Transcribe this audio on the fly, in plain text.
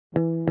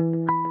Brisbane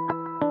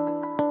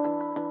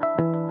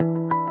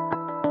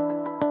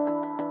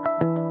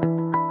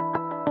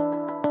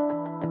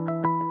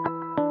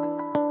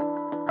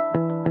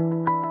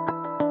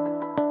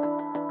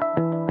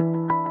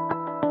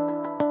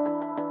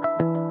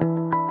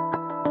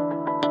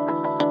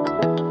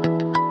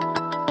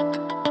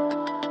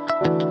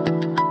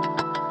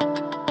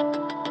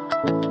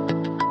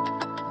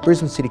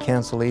City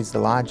Council is the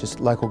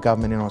largest local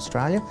government in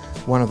Australia,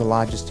 one of the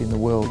largest in the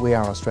world. We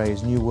are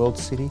Australia's new world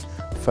city,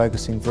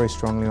 focusing very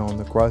strongly on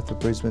the growth of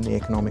Brisbane, the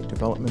economic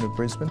development of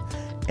Brisbane,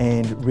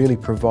 and really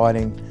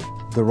providing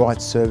the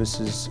right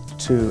services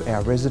to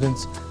our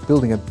residents,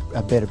 building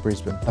a better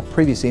Brisbane. A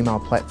previous email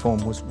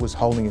platform was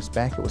holding us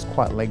back. It was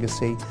quite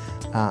legacy,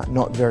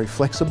 not very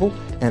flexible,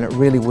 and it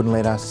really wouldn't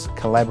let us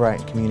collaborate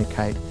and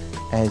communicate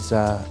as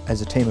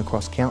a team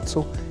across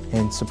council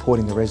and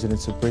supporting the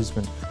residents of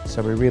Brisbane.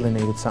 So we really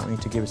needed something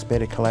to give us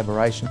better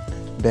collaboration,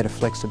 better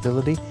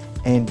flexibility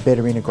and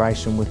better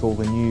integration with all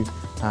the new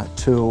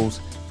tools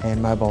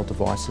and mobile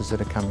devices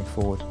that are coming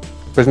forward.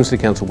 Brisbane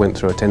City Council went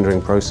through a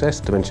tendering process.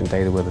 Dimension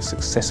Data were the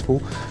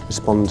successful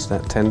respondents to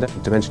that tender.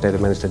 Dimension Data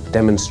managed to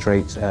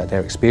demonstrate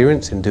their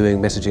experience in doing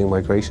messaging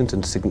migrations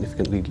and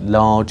significantly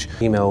large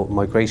email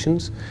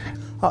migrations.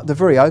 They're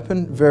very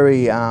open,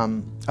 very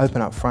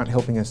open up front,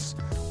 helping us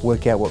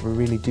work out what we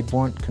really did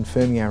want,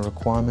 confirming our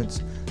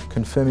requirements,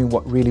 confirming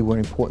what really were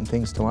important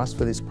things to us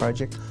for this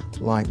project,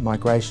 like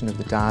migration of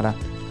the data,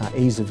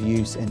 ease of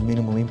use and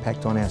minimal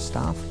impact on our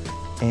staff,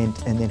 and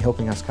then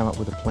helping us come up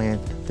with a plan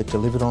that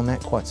delivered on that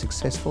quite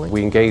successfully.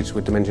 We engaged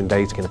with Dimension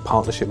Data in a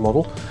partnership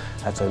model,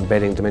 so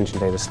embedding Dimension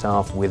Data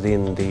staff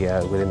within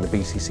the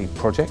BCC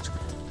project.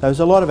 There was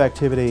a lot of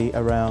activity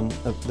around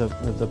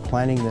the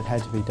planning that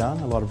had to be done,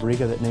 a lot of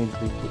rigour that needed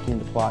to be put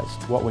into place.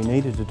 What we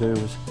needed to do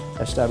was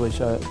establish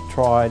a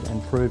tried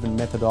and proven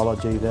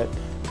methodology that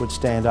would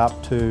stand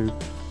up to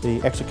the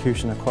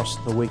execution across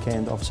the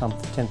weekend of some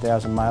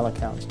 10,000 mail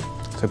accounts.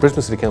 So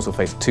Brisbane City Council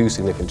faced two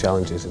significant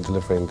challenges in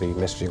delivering the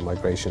messaging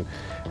migration.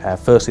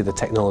 Firstly, the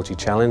technology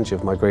challenge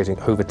of migrating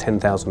over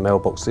 10,000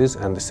 mailboxes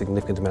and the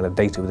significant amount of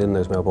data within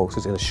those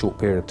mailboxes in a short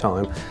period of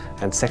time.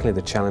 And secondly,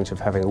 the challenge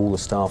of having all the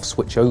staff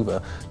switch over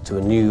to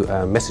a new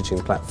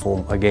messaging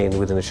platform, again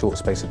within a short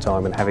space of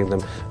time, and having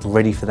them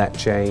ready for that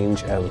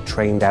change,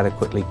 trained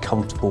adequately,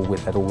 comfortable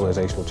with that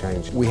organisational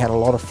change. We had a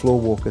lot of floor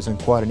walkers and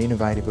quite an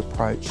innovative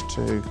approach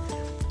to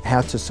how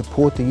to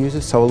support the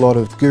users, so a lot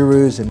of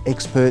gurus and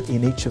experts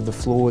in each of the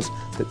floors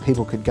that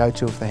people could go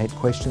to if they had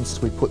questions.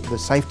 We put the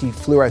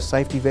fluoro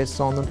safety vests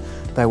on them.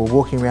 They were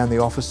walking around the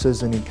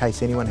offices, and in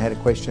case anyone had a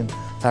question,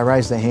 they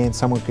raised their hand,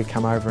 someone could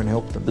come over and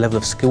help them. The level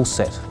of skill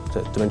set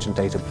that Dimension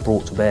Data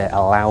brought to bear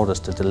allowed us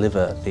to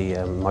deliver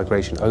the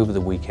migration over the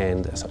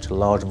weekend at such a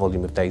large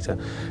volume of data,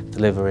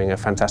 delivering a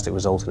fantastic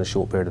result in a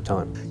short period of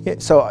time. Yeah,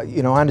 so I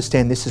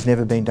understand this has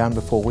never been done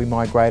before. We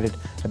migrated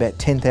about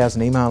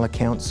 10,000 email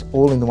accounts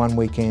all in the one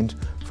weekend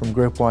from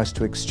Groupwise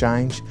to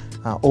Exchange,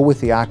 all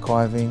with the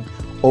archiving,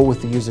 all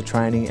with the user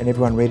training, and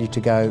everyone ready to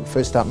go.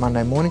 First up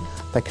Monday morning,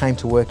 they came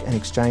to work and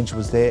Exchange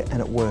was there and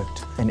it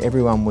worked. And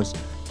everyone was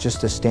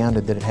just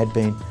astounded that it had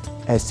been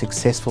as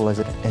successful as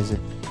it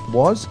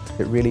was.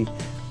 It really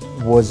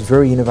was a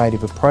very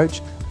innovative approach,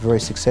 a very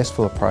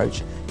successful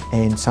approach,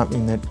 and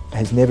something that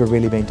has never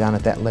really been done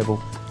at that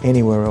level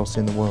anywhere else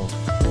in the world.